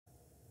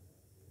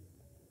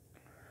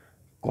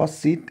Cost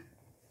seat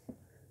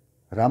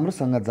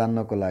राम्रोसँग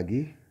जान्नको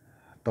लागि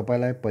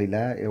तपाईलाई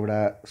पहिला एउटा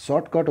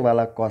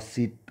सर्टकटवाला कस्ट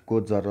सिटको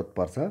जरुरत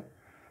पर्छ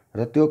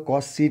र त्यो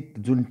कस्ट सिट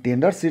जुन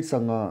टेन्डर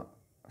सिटसँग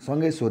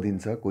सँगै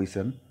सोधिन्छ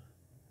क्वेसन,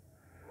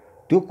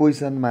 त्यो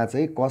क्वेसनमा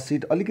चाहिँ कस्ट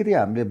सिट अलिकति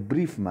हामीले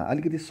ब्रिफमा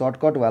अलिकति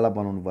सर्टकटवाला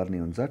बनाउनु पर्ने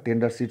हुन्छ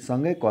टेन्डर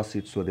सिटसँगै कस्ट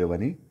सिट सोध्यो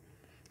भने।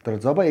 तर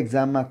जब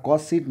एक्जाममा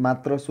कस्ट सिट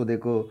मात्र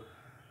सोधेको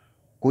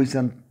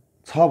क्वेसन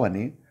छ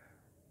भने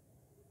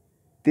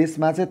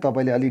त्यसमा चाहिँ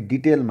तपाईले अलि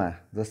डिटेलमा,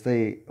 जस्तै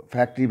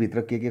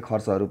फ्याक्ट्रीभित्र के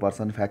खर्चहरू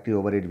पर्छन्, फ्याक्ट्री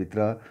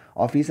ओभरहेडभित्र,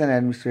 अफिस एन्ड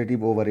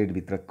एडमिनिस्ट्रेटिभ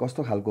ओभरहेडभित्र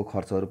कस्तो खालको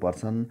खर्चहरू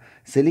पर्छन्,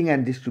 सेलिङ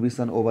एन्ड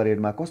डिस्ट्रिब्युसन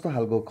ओभरहेडमा कस्तो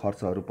खालको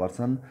खर्चहरू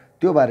पर्छन्,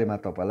 त्यो बारेमा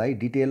तपाईलाई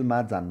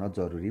डिटेलमा जान्न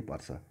जरुरी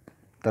पर्छ।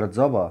 तर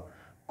जब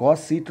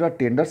कस्ट सिट र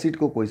टेन्डर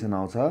सिटको क्वेसन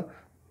आउँछ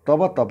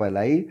तब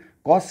तपाईलाई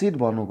कस्ट सिट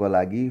बनाउनुको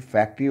लागि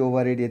फ्याक्ट्री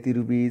ओभरहेड यति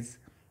rupees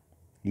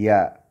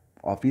yeah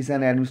office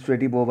and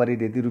administrative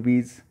overhead यति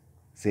rupees,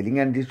 selling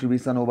and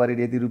distribution overhead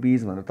यति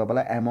रुपिज भनेर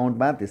तपाईलाई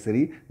एमाउन्टमा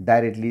त्यसरी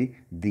डाइरेक्टली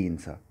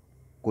दिइन्छ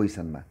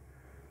क्वेसनमा।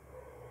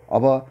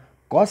 अब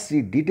कस्ट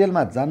सिट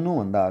डिटेलमा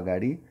जान्नुभन्दा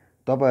अगाडि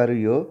तपाईहरु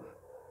यो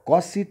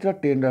कस्ट सिट र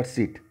टेन्डर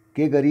सिट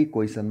के गरी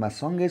क्वेसनमा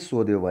सँगै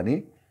सोध्यो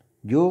भने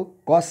यो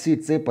कस्ट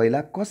सिट चाहिँ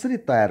पहिला कसरी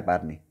तयार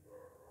पार्ने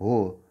हो,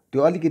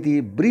 त्यो अलिकति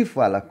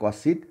ब्रिफवाला कस्ट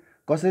सिट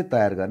कसरी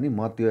तयार गर्ने,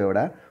 म त्यो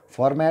एउटा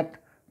फर्म्याट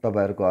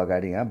तपाईहरुको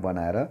अगाडि यहाँ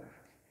बनाएर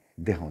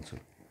देखाउँछु।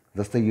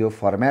 जस्तै यो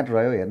फर्म्याट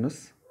रह्यो, हेर्नुस्।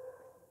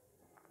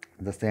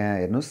 जस्तै यहाँ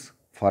हेर्नुस्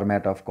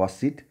फर्म्याट अफ कस्ट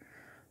सिट।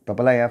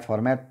 तपाईलाई यहाँ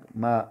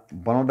फर्म्याटमा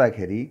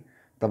बनाउँदाखेरि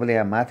तपाईले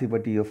यहाँ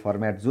माथिपट्टि यो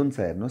फर्म्याट जुन छ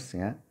हेर्नुस्,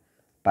 यहाँ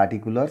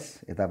पार्टिकुलर्स,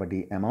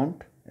 यतापट्टि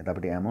एमाउन्ट,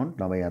 यतापट्टि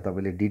एमाउन्ट, नभए यहाँ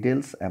तपाईले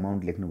डिटेल्स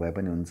एमाउन्ट लेख्नु भए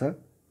पनि हुन्छ।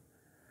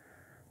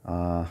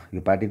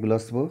 यो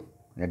पार्टिकुलर्स भयो,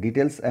 यहाँ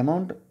डिटेल्स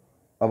एमाउन्ट।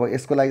 अब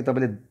यसको लागि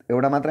तपाईले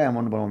एउटा मात्र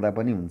एमाउन्ट बनाउँदा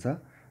पनि हुन्छ,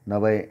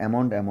 नभए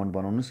एमाउन्ट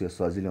बनाउनुस्, यो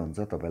सजिलो हुन्छ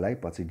तपाईलाई।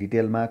 पछि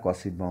डिटेलमा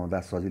कस्ट सिट बनाउँदा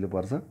सजिलो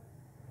पर्छ।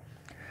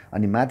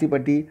 अनि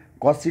माथिपट्टि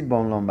कस्ट सिट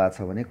बनाउनु भएको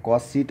छ भने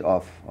कस्ट सिट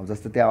अफ, अब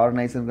जस्तै त्यहाँ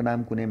अर्गनाइजेसनको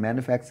नाम कुनै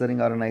म्यानुफ्याक्चरिङ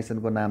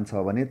अर्गनाइजेसनको नाम छ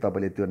भने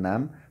तपाईले त्यो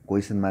नाम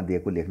क्वेसनमा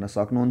दिएको लेख्न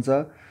सक्नुहुन्छ।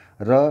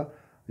 र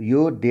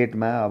यो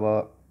डेटमा अब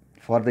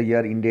for the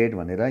year in date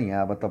भनेर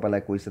यहाँ अब तपाईलाई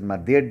क्वेसनमा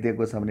डेट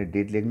दिएको छ भने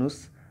डेट लेख्नुस्,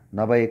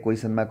 नभए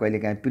क्वेसनमा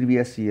कहिलेकाहीँ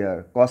previous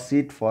year cost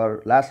seat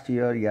for last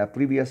year yeah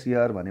previous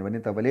year भन्यो भने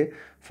तपाईले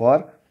for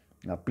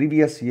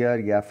previous year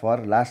yeah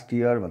for last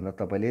year भनेर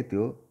तपाईले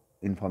त्यो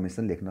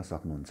इन्फर्मेसन लेख्न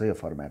सक्नुहुन्छ यो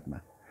फर्म्याटमा।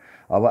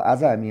 अब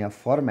आज हामी यहाँ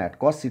फर्म्याट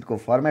कस्ट सिटको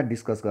फर्म्याट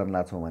डिस्कस गर्न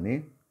लाग्छौँ भने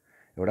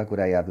एउटा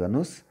कुरा याद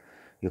गर्नुस्,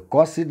 यो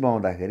कस्ट सिट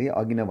बनाउँदाखेरि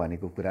अघि नै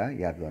भनेको कुरा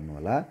याद गर्नु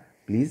होला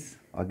प्लिज।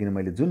 अघि नै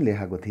मैले जुन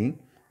लेखाएको थिएँ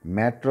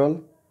मेटेरियल,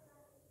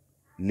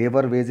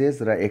 लेबर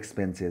वेजेस र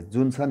एक्सपेन्सेस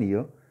जुन छ नि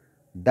यो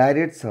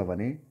डाइरेक्ट छ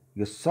भने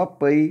यो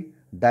सबै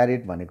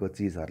डाइरेक्ट भनेको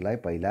चिजहरूलाई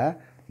पहिला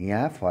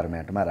यहाँ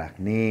फर्म्याटमा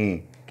राख्ने,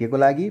 के को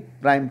लागि,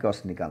 प्राइम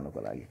कस्ट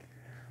निकाल्नको लागि।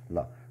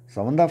 ल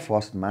सबभन्दा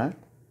फर्स्टमा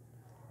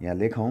यहाँ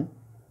लेखौँ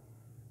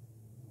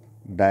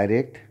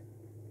डाइरेक्ट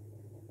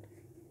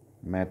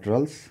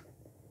मेटेरियल्स,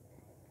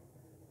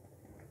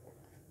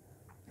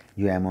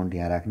 यो एमाउन्ट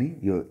यहाँ राख्ने,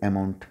 यो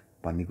एमाउन्ट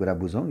भन्ने कुरा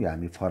बुझौँ, यो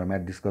हामी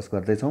फर्म्याट डिस्कस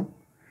गर्दैछौँ।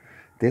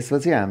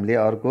 त्यसपछि हामीले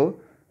अर्को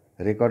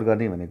रेकर्ड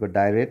गर्ने भनेको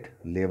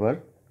डाइरेक्ट लेबर।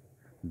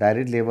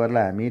 डाइरेक्ट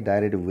लेबरलाई हामी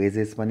डाइरेक्ट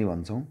वेजेस पनि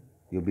भन्छौँ,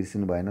 यो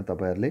बिर्सिनु भएन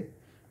तपाईहरुले,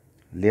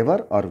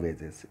 लेबर अर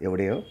वेजेस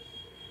एउटै हो,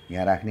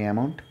 यहाँ राख्ने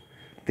एमाउन्ट।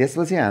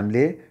 त्यसपछि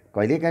हामीले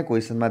कहिलेकाहीँ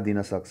क्वेसनमा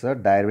दिन सक्छ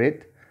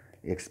डाइरेक्ट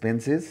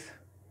एक्सपेन्सेस,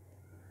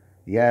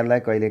 या यसलाई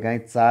कहिलेकाहीँ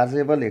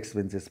चार्जेबल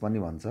एक्सपेन्सेस पनि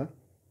भन्छ,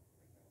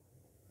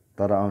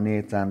 तर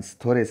आउने चान्स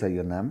थोरै छ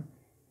यो नाम,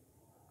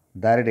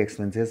 डाइरेक्ट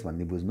एक्सपेन्सेस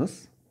भन्ने बुझ्नुस्।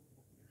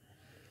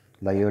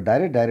 ल यो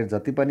डाइरेक्ट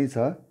जति पनि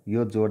छ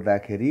यो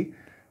जोड्दाखेरि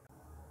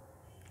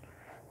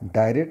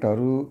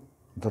डाइरेक्टहरू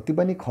जति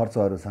पनि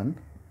खर्चहरू छन्,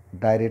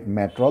 डाइरेक्ट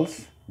मेटेरियल्स,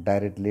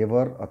 डाइरेक्ट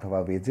लेबर अथवा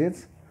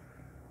वेजेस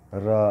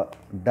र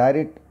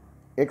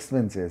डाइरेक्ट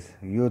एक्सपेन्सेस,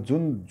 यो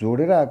जुन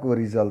जोडेर आएको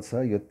रिजल्ट छ,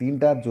 यो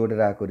तीनटा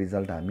जोडेर आएको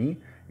रिजल्ट हामी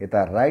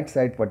यता राइट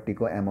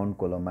साइडपट्टिको एमाउन्ट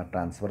कोलममा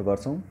ट्रान्सफर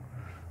गर्छौँ।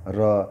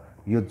 र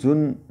यो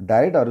जुन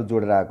डाइरेक्टहरू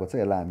जोडेर आएको छ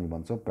यसलाई हामी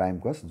भन्छौँ प्राइम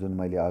कस्ट, जुन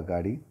मैले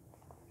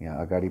यहाँ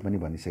अगाडि पनि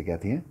भनिसकेका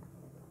थिएँ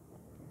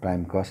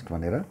प्राइम कस्ट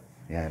भनेर,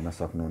 यहाँ हेर्न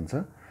सक्नुहुन्छ।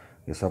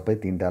 यो सबै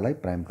तीनटालाई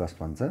प्राइम कस्ट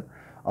भन्छ।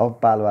 अब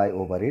पालो आयो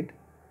ओभरहेड,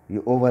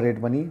 यो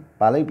ओभरहेड पनि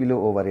पालै पिलो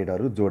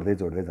ओभरहेडहरू जोड्दै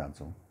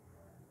जान्छौँ,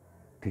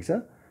 ठिक छ।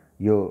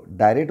 यो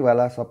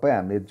डाइरेक्टवाला सबै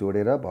हामीले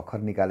जोडेर भर्खर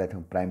निकालेका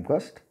थियौँ प्राइम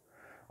कस्ट।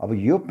 अब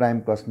यो प्राइम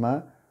कस्टमा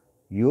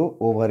यो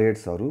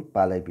ओभरहेड्सहरू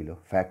पालै पिलो,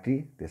 फ्याक्ट्री,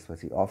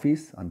 त्यसपछि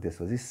अफिस, अनि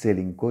त्यसपछि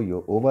सेलिङको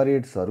यो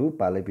ओभरहेड्सहरू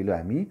पालै पिलो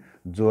हामी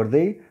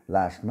जोड्दै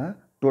लास्टमा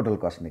टोटल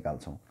कस्ट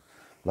निकाल्छौँ।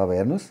 ल अब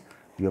हेर्नुस्,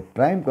 यो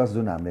प्राइम कस्ट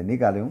जुन हामीले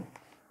निकाल्यौँ,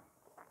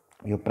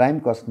 यो प्राइम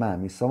कस्टमा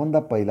हामी सबभन्दा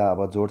पहिला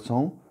अब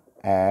जोड्छौँ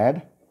एड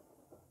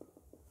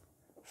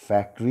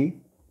फ्याक्ट्री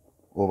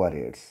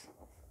ओभरहेड्स।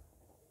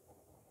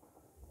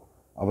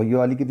 अब यो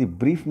अलिकति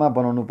ब्रिफमा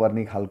बनाउनु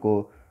पर्ने खालको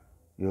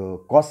यो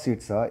कस्ट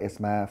सिट छ,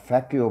 यसमा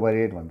फ्याक्ट्री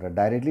ओभरहेड भनेर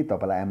डाइरेक्टली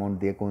तपाईलाई एमाउन्ट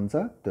दिएको हुन्छ।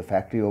 त्यो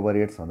फ्याक्ट्री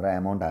ओभरहेड्स भनेर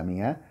एमाउन्ट हामी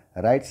यहाँ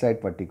राइट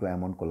साइडपट्टिको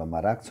एमाउन्ट कोलममा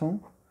राख्छौँ।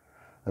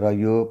 र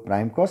यो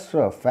प्राइम कस्ट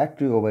र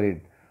फ्याक्ट्री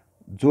ओभरहेड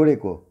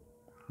जोडेको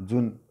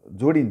जुन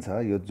जोडिन्छ,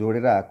 यो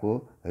जोडेर आएको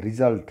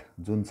रिजल्ट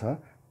जुन छ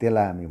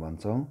त्यसलाई हामी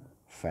भन्छौँ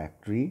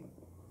फ्याक्ट्री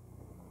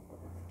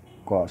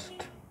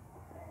कस्ट।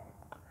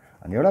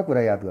 अनि एउटा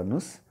कुरा याद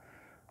गर्नुहोस्,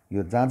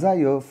 यो जहाँ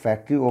यो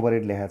फ्याक्ट्री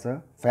ओभरहेड लेखेको छ,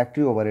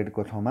 फ्याक्ट्री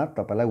ओभरहेडको ठाउँमा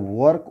तपाईँलाई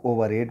वर्क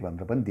ओभरहेड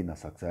भनेर पनि दिन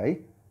सक्छ है,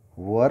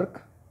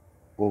 वर्क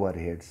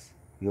ओभरहेड्स।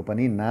 यो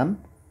पनि नाम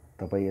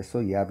तपाईँ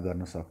यसो याद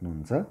गर्न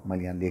सक्नुहुन्छ।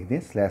 मैले यहाँ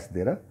लेख्दिएँ स्ल्यास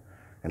दिएर,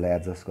 यसलाई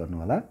एडजस्ट गर्नु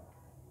होला।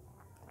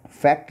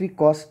 फ्याक्ट्री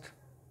कस्ट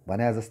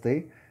भने जस्तै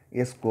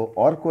यसको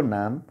अर्को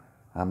नाम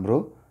हाम्रो,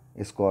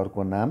 यसको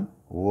अर्को नाम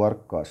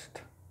वर्क कस्ट,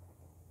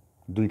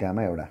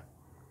 दुईटामा एउटा,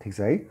 ठिक छ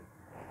है।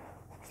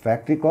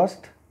 फ्याक्ट्री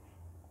कस्ट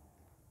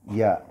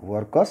या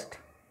वर्क कस्ट,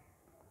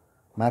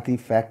 माथि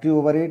फ्याक्ट्री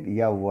ओभरहेड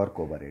या वर्क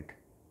ओभरहेड,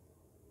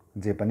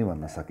 जे पनि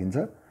भन्न सकिन्छ।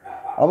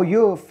 अब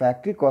यो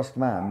फ्याक्ट्री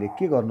कस्टमा हामीले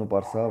के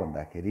गर्नुपर्छ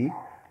भन्दाखेरि,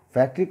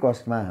 फ्याक्ट्री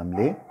कस्टमा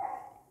हामीले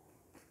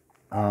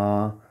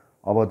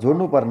अब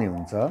जोड्नुपर्ने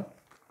हुन्छ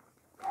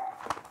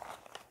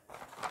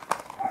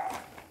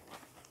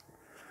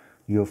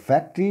यो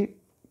फ्याक्ट्री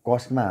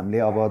कस्टमा हामीले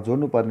अब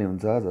जोड्नुपर्ने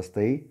हुन्छ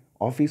जस्तै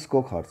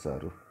अफिसको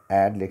खर्चहरू,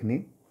 एड लेख्ने।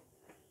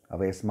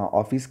 अब यसमा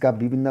अफिसका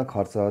विभिन्न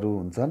खर्चहरू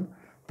हुन्छन्,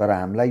 तर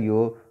हामीलाई यो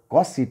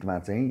कस्ट सिटमा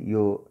चाहिँ,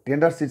 यो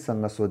टेन्डर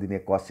सिटसँग सोधिने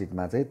कस्ट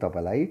सिटमा चाहिँ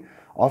तपाईँलाई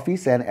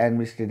अफिस एन्ड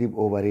एडमिनिस्ट्रेटिभ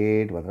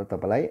ओभरहेड भनेर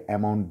तपाईँलाई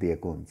एमाउन्ट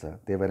दिएको हुन्छ।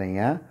 त्यही भएर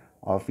यहाँ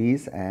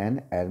अफिस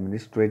एन्ड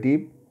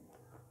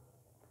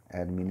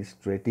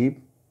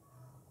एडमिनिस्ट्रेटिभ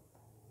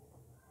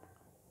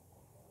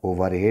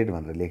ओभरहेड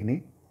भनेर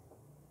लेख्ने।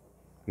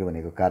 यो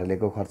भनेको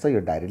कार्यालयको खर्च, यो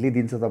डाइरेक्टली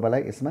दिन्छ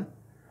तपाईँलाई यसमा,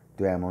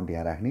 त्यो एमाउन्ट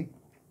यहाँ राख्ने।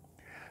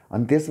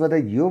 अनि त्यसबाट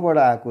योबाट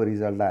आएको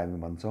रिजल्टलाई हामी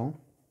भन्छौँ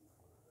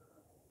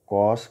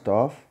कस्ट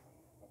अफ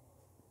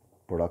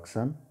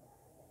प्रोडक्सन।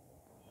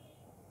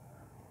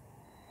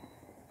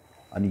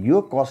 अनि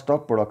यो कस्ट अफ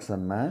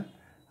प्रोडक्सनमा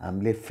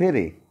हामीले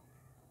फेरि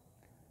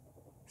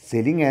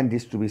सेलिङ एन्ड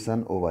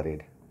डिस्ट्रिब्युसन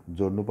ओभरहेड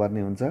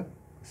जोड्नुपर्ने हुन्छ।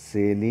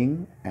 सेलिङ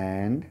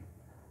एन्ड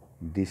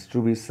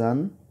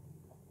डिस्ट्रिब्युसन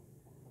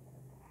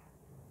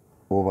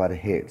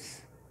ओभरहेड्स,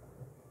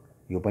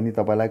 यो पनि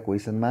तपाईँलाई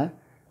क्वेसनमा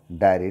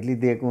डाइरेक्टली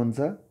दिएको हुन्छ,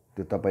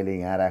 त्यो तपाईँले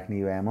यहाँ राख्ने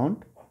यो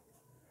एमाउन्ट।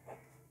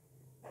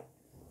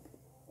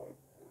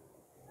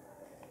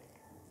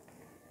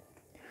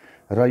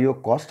 र यो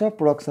कस्ट अफ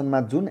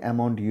प्रोडक्सनमा जुन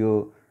एमाउन्ट यो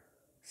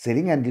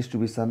सेलिङ एन्ड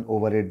डिस्ट्रिब्युसन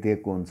ओभरहेड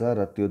दिएको हुन्छ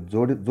र त्यो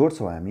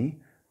जोड्छौँ हामी,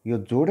 यो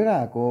जोडेर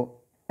आएको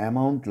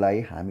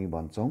एमाउन्टलाई हामी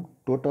भन्छौँ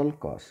टोटल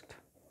कस्ट।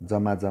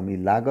 जम्मा जम्मी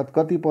लागत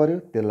कति पर्यो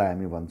त्यसलाई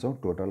हामी भन्छौँ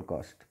टोटल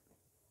कस्ट,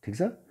 ठिक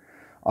छ।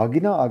 अघि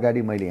न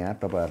अगाडि मैले यहाँ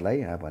तपाईँहरूलाई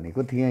यहाँ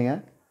भनेको थिएँ,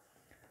 यहाँ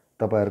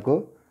तपाईँहरूको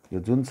यो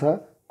जुन छ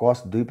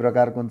कस्ट दुई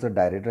प्रकारको हुन्छ,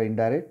 डाइरेक्ट र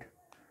इन्डाइरेक्ट।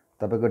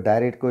 तपाईँको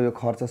डाइरेक्टको यो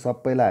खर्च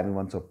सबैलाई हामी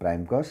भन्छौँ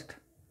प्राइम कस्ट,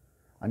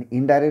 अनि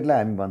इन्डाइरेक्टलाई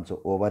हामी भन्छौँ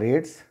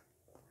ओभरहेड्स।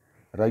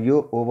 र यो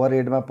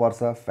ओभरहेडमा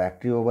पर्छ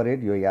फ्याक्ट्री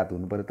ओभरहेड, यो याद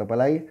हुनु पर्यो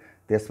तपाईँलाई।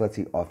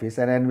 त्यसपछि अफिस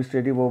एन्ड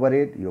एडमिनिस्ट्रेटिभ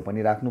ओभरहेड, यो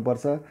पनि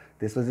राख्नुपर्छ।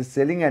 त्यसपछि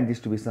सेलिङ एन्ड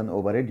डिस्ट्रिब्युसन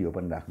ओभरहेड, यो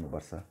पनि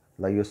राख्नुपर्छ।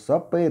 ल यो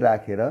सबै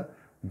राखेर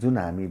जुन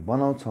हामी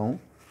बनाउँछौँ,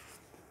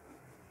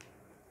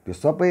 त्यो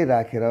सबै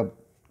राखेर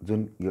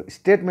जुन यो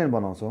स्टेटमेन्ट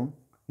बनाउँछौँ,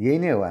 यही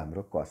नै हो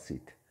हाम्रो कस्ट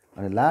सिट।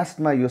 अनि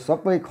लास्टमा यो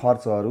सबै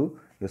खर्चहरू,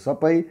 यो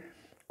सबै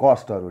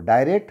कस्टहरू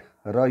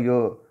डाइरेक्ट र यो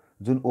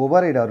जुन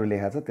ओभरहेडहरू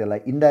लेखाएको छ त्यसलाई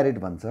इन्डाइरेक्ट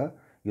भन्छ,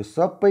 यो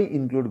सबै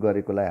इन्क्लुड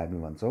गरेकोलाई हामी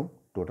भन्छौँ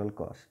टोटल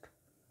कस्ट।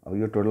 अब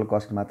यो टोटल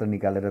कस्ट मात्र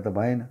निकालेर त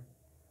भएन,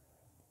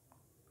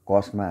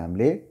 कस्टमा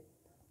हामीले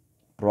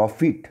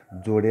प्रफिट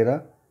जोडेर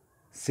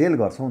सेल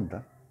गर्छौँ नि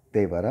त,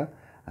 त्यही भएर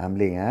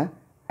हामीले यहाँ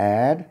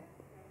एड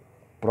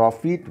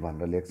प्रफिट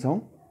भनेर लेख्छौँ।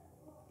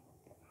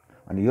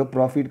 अनि यो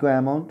प्रफिटको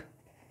एमाउन्ट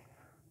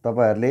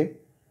तपाईँहरूले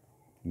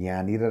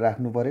यहाँनिर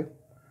राख्नु पर्यो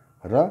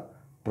र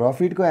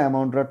प्रफिटको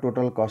एमाउन्ट र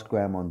टोटल कस्टको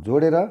एमाउन्ट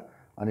जोडेर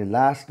अनि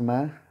लास्टमा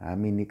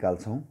हामी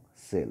निकाल्छौँ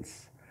सेल्स।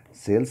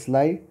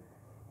 सेल्सलाई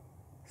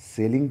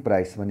सेलिङ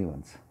प्राइस पनि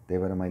भन्छ,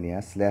 त्यही भएर मैले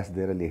यहाँ स्ल्यास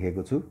दिएर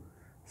लेखेको छु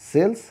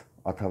सेल्स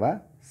अथवा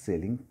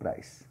सेलिङ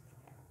प्राइस।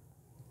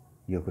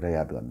 यो कुरा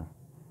याद गर्नु।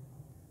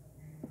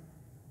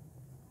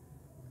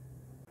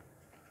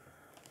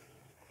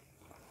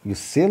 यो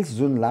सेल्स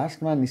जुन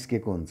लास्टमा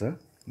निस्केको हुन्छ,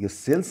 यो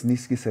सेल्स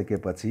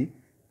निस्किसकेपछि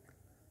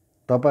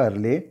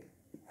तपाईहरुले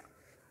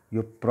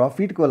यो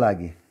प्रफिटको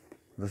लागि,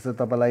 जस्तै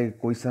तपाईलाई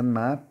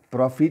क्वेशनमा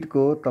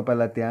प्रफिटको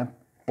तपाईलाई त्यहाँ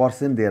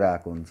पर्सेन्ट दिएर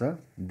आएको हुन्छ,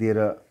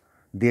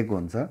 दिएको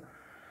हुन्छ।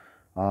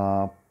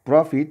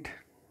 प्रफिट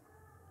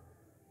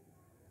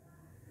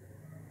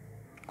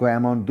को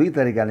एमाउन्ट दुई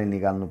तरिकाले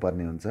निकाल्नु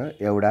पर्ने हुन्छ।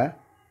 एउटा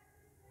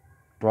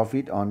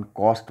प्रफिट अन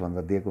कस्ट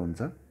भनेर दिएको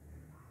हुन्छ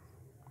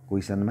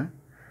क्वेशनमा,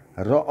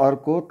 र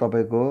अर्को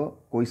तपाईको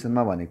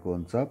क्वेशनमा भनेको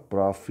हुन्छ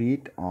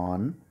प्रफिट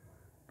अन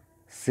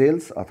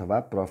सेल्स अथवा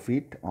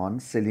प्रफिट अन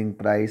सेलिङ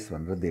प्राइस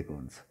भनेर दिएको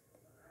हुन्छ।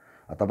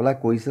 तपाईलाई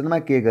क्वेशनमा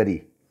के गरी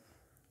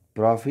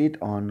प्रफिट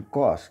अन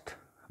कस्ट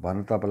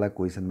भनेर तपाईलाई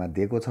क्वेशनमा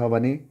दिएको छ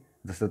भने,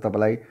 जस्तै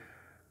तपाईलाई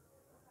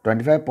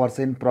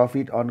 25%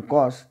 profit on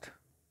cost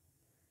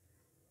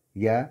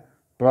yeah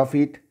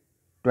profit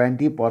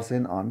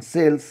 20% on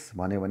sales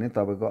भन्यो भने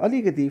तपाईँको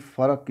अलिकति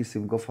फरक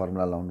किसिमको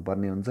फर्मुला लाउनु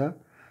पर्ने हुन्छ।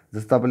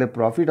 जस्तो तपाईँले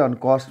प्रफिट अन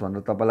कस्ट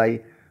भनेर तपाईँलाई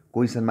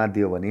क्वेसनमा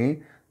दियो भने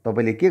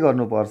तपाईँले के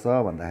गर्नुपर्छ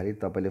भन्दाखेरि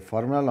तपाईँले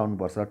फर्मुला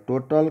लाउनुपर्छ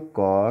total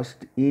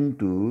cost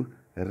into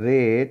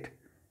rate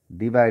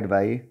divide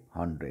by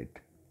 100।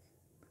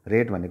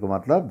 Rate भनेको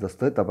मतलब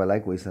जस्तै तपाईँलाई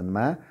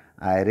क्वेसनमा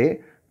आएर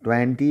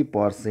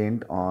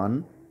 20% on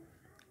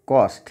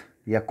cost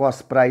yeah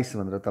cost price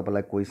भनेर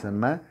तपाईँलाई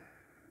क्वेसनमा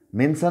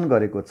मेन्सन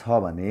गरेको छ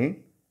भने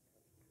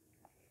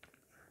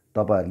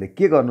तपाईँहरूले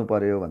के गर्नु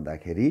पर्यो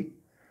भन्दाखेरि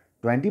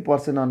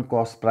 20% अन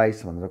कस्ट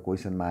प्राइस भनेर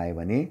क्वेसनमा आयो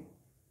भने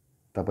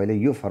तपाईँले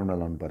यो फर्मुला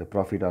लाउनु पर्यो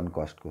प्रफिट अन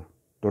कस्टको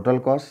टोटल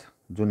कस्ट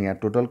जुन यहाँ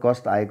टोटल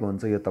कस्ट आएको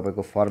हुन्छ यो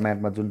तपाईँको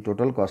फर्मेटमा जुन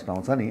टोटल कस्ट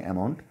आउँछ नि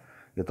एमाउन्ट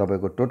यो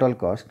तपाईँको टोटल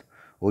कस्ट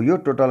हो। यो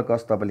टोटल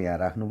कस्ट तपाईँले यहाँ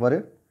राख्नु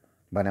पर्यो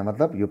भने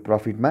मतलब यो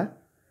प्रफिटमा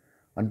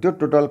अनि त्यो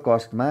टोटल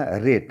कस्टमा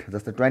रेट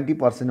जस्तै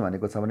 20%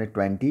 भनेको छ भने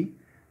 20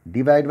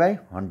 डिभाइड बाई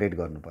 100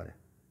 गर्नु पर्यो।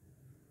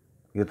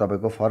 यो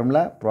तपाईँको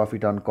फर्मुला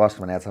प्रफिट अन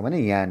कस्ट भनेको छ भने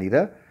यहाँनिर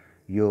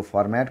यो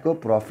फर्मेटको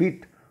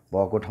प्रफिट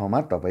भएको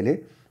ठाउँमा तपाईँले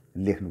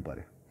लेख्नु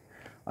पर्यो।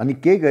 अनि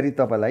केही गरी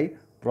तपाईँलाई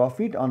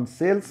प्रफिट अन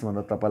सेल्स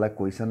भनेर तपाईँलाई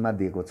क्वेसनमा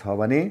दिएको छ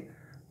भने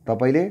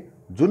तपाईँले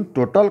जुन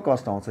टोटल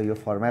कस्ट आउँछ यो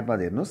फर्मेटमा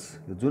हेर्नुहोस्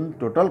जुन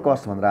टोटल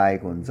कस्ट भनेर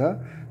आएको हुन्छ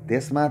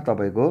त्यसमा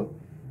तपाईँको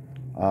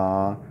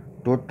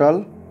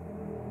टोटल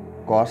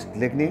कस्ट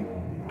लेख्ने।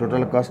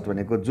 टोटल कस्ट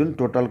भनेको जुन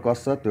टोटल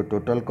कस्ट छ त्यो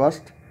total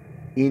cost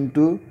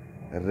into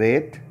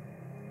rate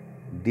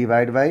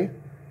divide by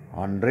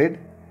 100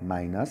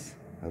 minus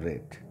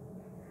rate.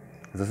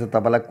 जस्तो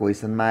तपाईँलाई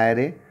क्वेसनमा आएर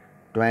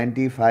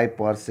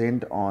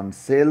 25% अन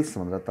सेल्स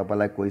भनेर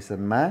तपाईँलाई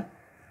क्वेसनमा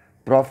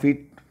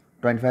प्रफिट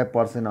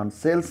 25% अन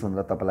सेल्स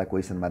भनेर तपाईँलाई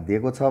क्वेसनमा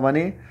दिएको छ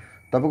भने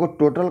तपाईँको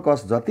टोटल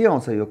कस्ट जति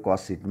आउँछ यो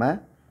कस्ट सिटमा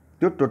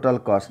त्यो टोटल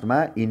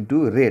कस्टमा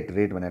इन्टु रेट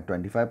भने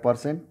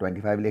 25%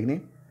 25 लेख्ने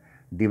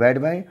डिभाइड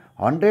बाई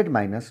 100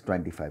 माइनस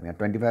 25 यहाँ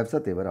 25 छ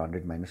त्यही भएर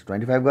 100 माइनस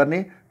 25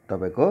 गर्ने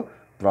तपाईँको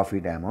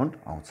प्रफिट एमाउन्ट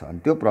आउँछ। अनि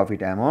त्यो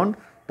प्रफिट एमाउन्ट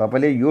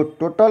तपाईँले यो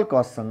टोटल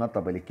कस्टसँग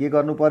तपाईँले के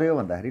गर्नु पर्यो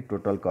भन्दाखेरि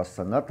टोटल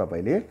कस्टसँग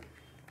तपाईँले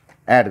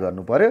एड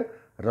गर्नु पर्यो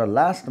र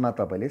लास्टमा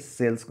तपाईँले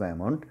सेल्सको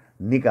एमाउन्ट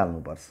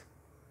निकाल्नुपर्छ।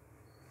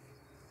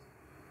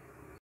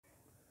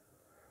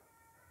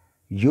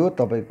 यो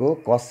तपाईँको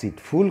कस्ट सिट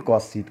फुल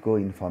कस्ट सिटको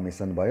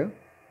इन्फर्मेसन भयो।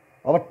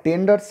 अब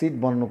टेन्डर सिट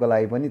बन्नुको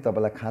लागि पनि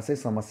तपाईँलाई खासै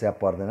समस्या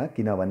पर्दैन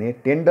किनभने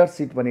टेन्डर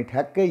सिट पनि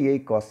ठ्याक्कै यही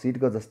कस्ट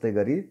सिटको जस्तै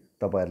गरी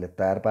तपाईँहरूले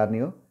तयार पार्ने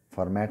हो।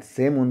 फर्मेट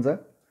सेम हुन्छ।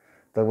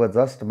 तपाईँको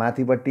जस्ट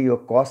माथिपट्टि यो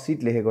कस्ट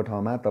सिट लेखेको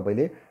ठाउँमा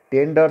तपाईँले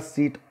टेन्डर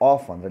सिट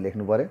अफ भनेर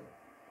लेख्नु पर्यो।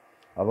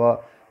 अब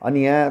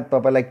अनि यहाँ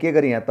तपाईँलाई के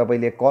गरी यहाँ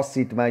तपाईँले कस्ट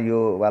सिटमा यो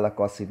वाला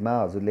कस्ट सिटमा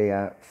हजुरले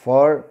यहाँ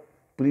फर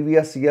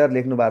प्रिभियस इयर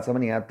लेख्नु भएको छ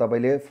भने यहाँ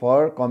तपाईँले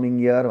फर कमिङ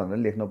इयर भनेर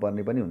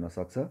लेख्नुपर्ने पनि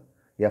हुनसक्छ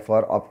या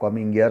फर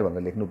अपकमिङ इयर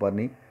भनेर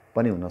लेख्नुपर्ने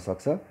पनि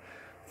हुनसक्छ।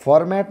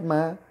 फर्मेटमा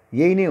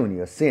यही नै हुने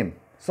हो सेम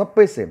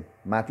सबै सेम।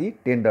 माथि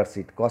टेन्डर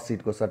सिट कस्ट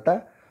सिटको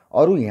सट्टा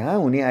अरू यहाँ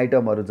हुने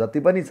आइटमहरू जति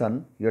पनि छन्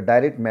यो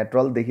डाइरेक्ट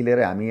मेटेरियलदेखि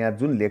लिएर हामी यहाँ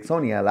जुन लेख्छौँ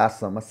नि यहाँ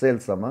लास्टसम्म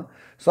सेल्ससम्म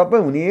सबै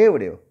हुने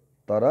एउटै हो।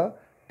 तर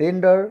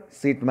टेन्डर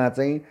सिटमा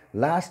चाहिँ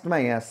लास्टमा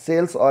यहाँ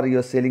सेल्स अर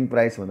यो सेलिङ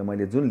प्राइस भनेर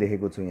मैले जुन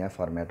लेखेको छु यहाँ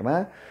फर्मेटमा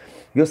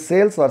यो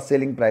सेल्स अर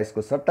सेलिङ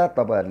प्राइसको सट्टा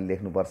तपाईँहरूले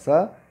लेख्नुपर्छ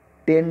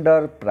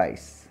टेन्डर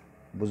प्राइस।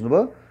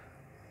 बुझ्नुभयो?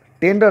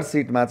 टेन्डर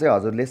सिटमा चाहिँ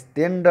हजुरले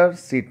टेन्डर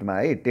सिटमा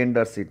है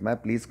टेन्डर सिटमा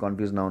प्लिज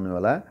कन्फ्युज नहुनु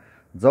होला।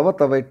 जब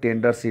तपाईँ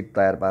टेन्डर सिट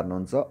तयार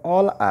पार्नुहुन्छ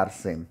अल आर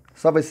सेम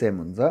सबै सेम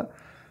हुन्छ।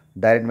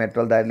 डाइरेक्ट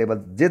मेटेरियल डाइरेक्ट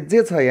लेभल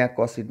जे छ यहाँ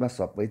कस्ट सिटमा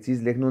सबै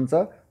चिज लेख्नुहुन्छ।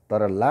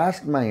 तर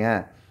लास्टमा यहाँ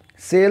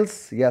सेल्स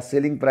या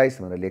सेलिङ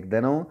प्राइस भनेर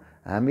लेख्दैनौँ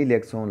हामी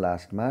लेख्छौँ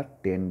लास्टमा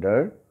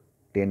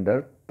टेन्डर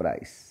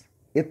प्राइस।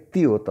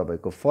 यति हो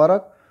तपाईँको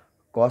फरक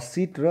कस्ट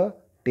सिट र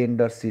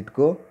टेन्डर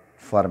सिटको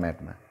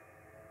फर्मेटमा।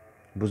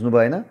 बुझ्नु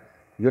भएन?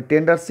 यो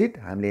टेन्डर सिट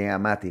हामीले यहाँ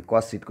माथि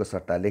कस्ट सिटको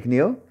सट्टा लेख्ने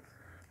हो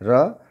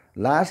र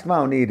लास्टमा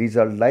आउने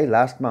रिजल्टलाई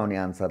लास्टमा आउने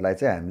आन्सरलाई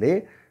चाहिँ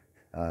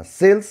हामीले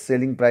सेल्स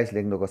सेलिङ प्राइस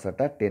लेख्नुको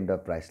सट्टा टेन्डर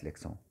प्राइस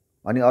लेख्छौँ।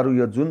 अनि अरू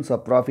यो जुन छ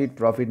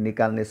प्रफिट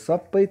निकाल्ने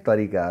सबै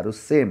तरिकाहरू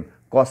सेम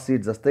कस्ट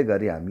सिट जस्तै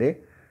गरी हामीले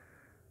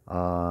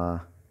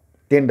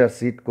टेन्डर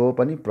सिटको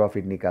पनि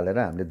प्रफिट निकालेर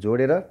हामीले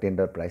जोडेर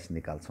टेन्डर प्राइस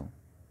निकाल्छौँ।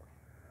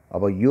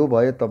 अब यो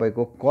भयो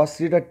तपाईँको कस्ट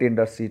सिट र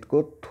टेन्डर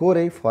सिटको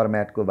थोरै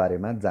फर्मेटको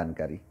बारेमा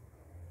जानकारी।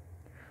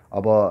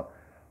 अब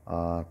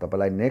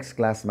तपाईँलाई नेक्स्ट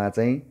क्लासमा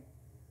चाहिँ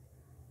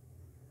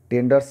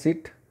टेन्डर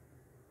सिट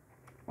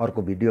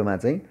अर्को भिडियोमा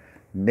चाहिँ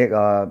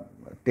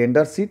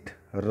टेन्डर सिट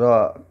र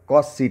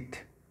कस्ट सिट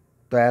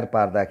तयार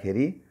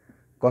पार्दाखेरि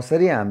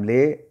कसरी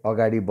हामीले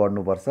अगाडि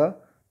बढ्नुपर्छ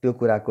त्यो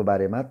कुराको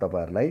बारेमा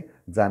तपाईँहरूलाई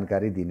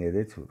जानकारी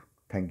दिने छु।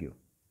 Thank you.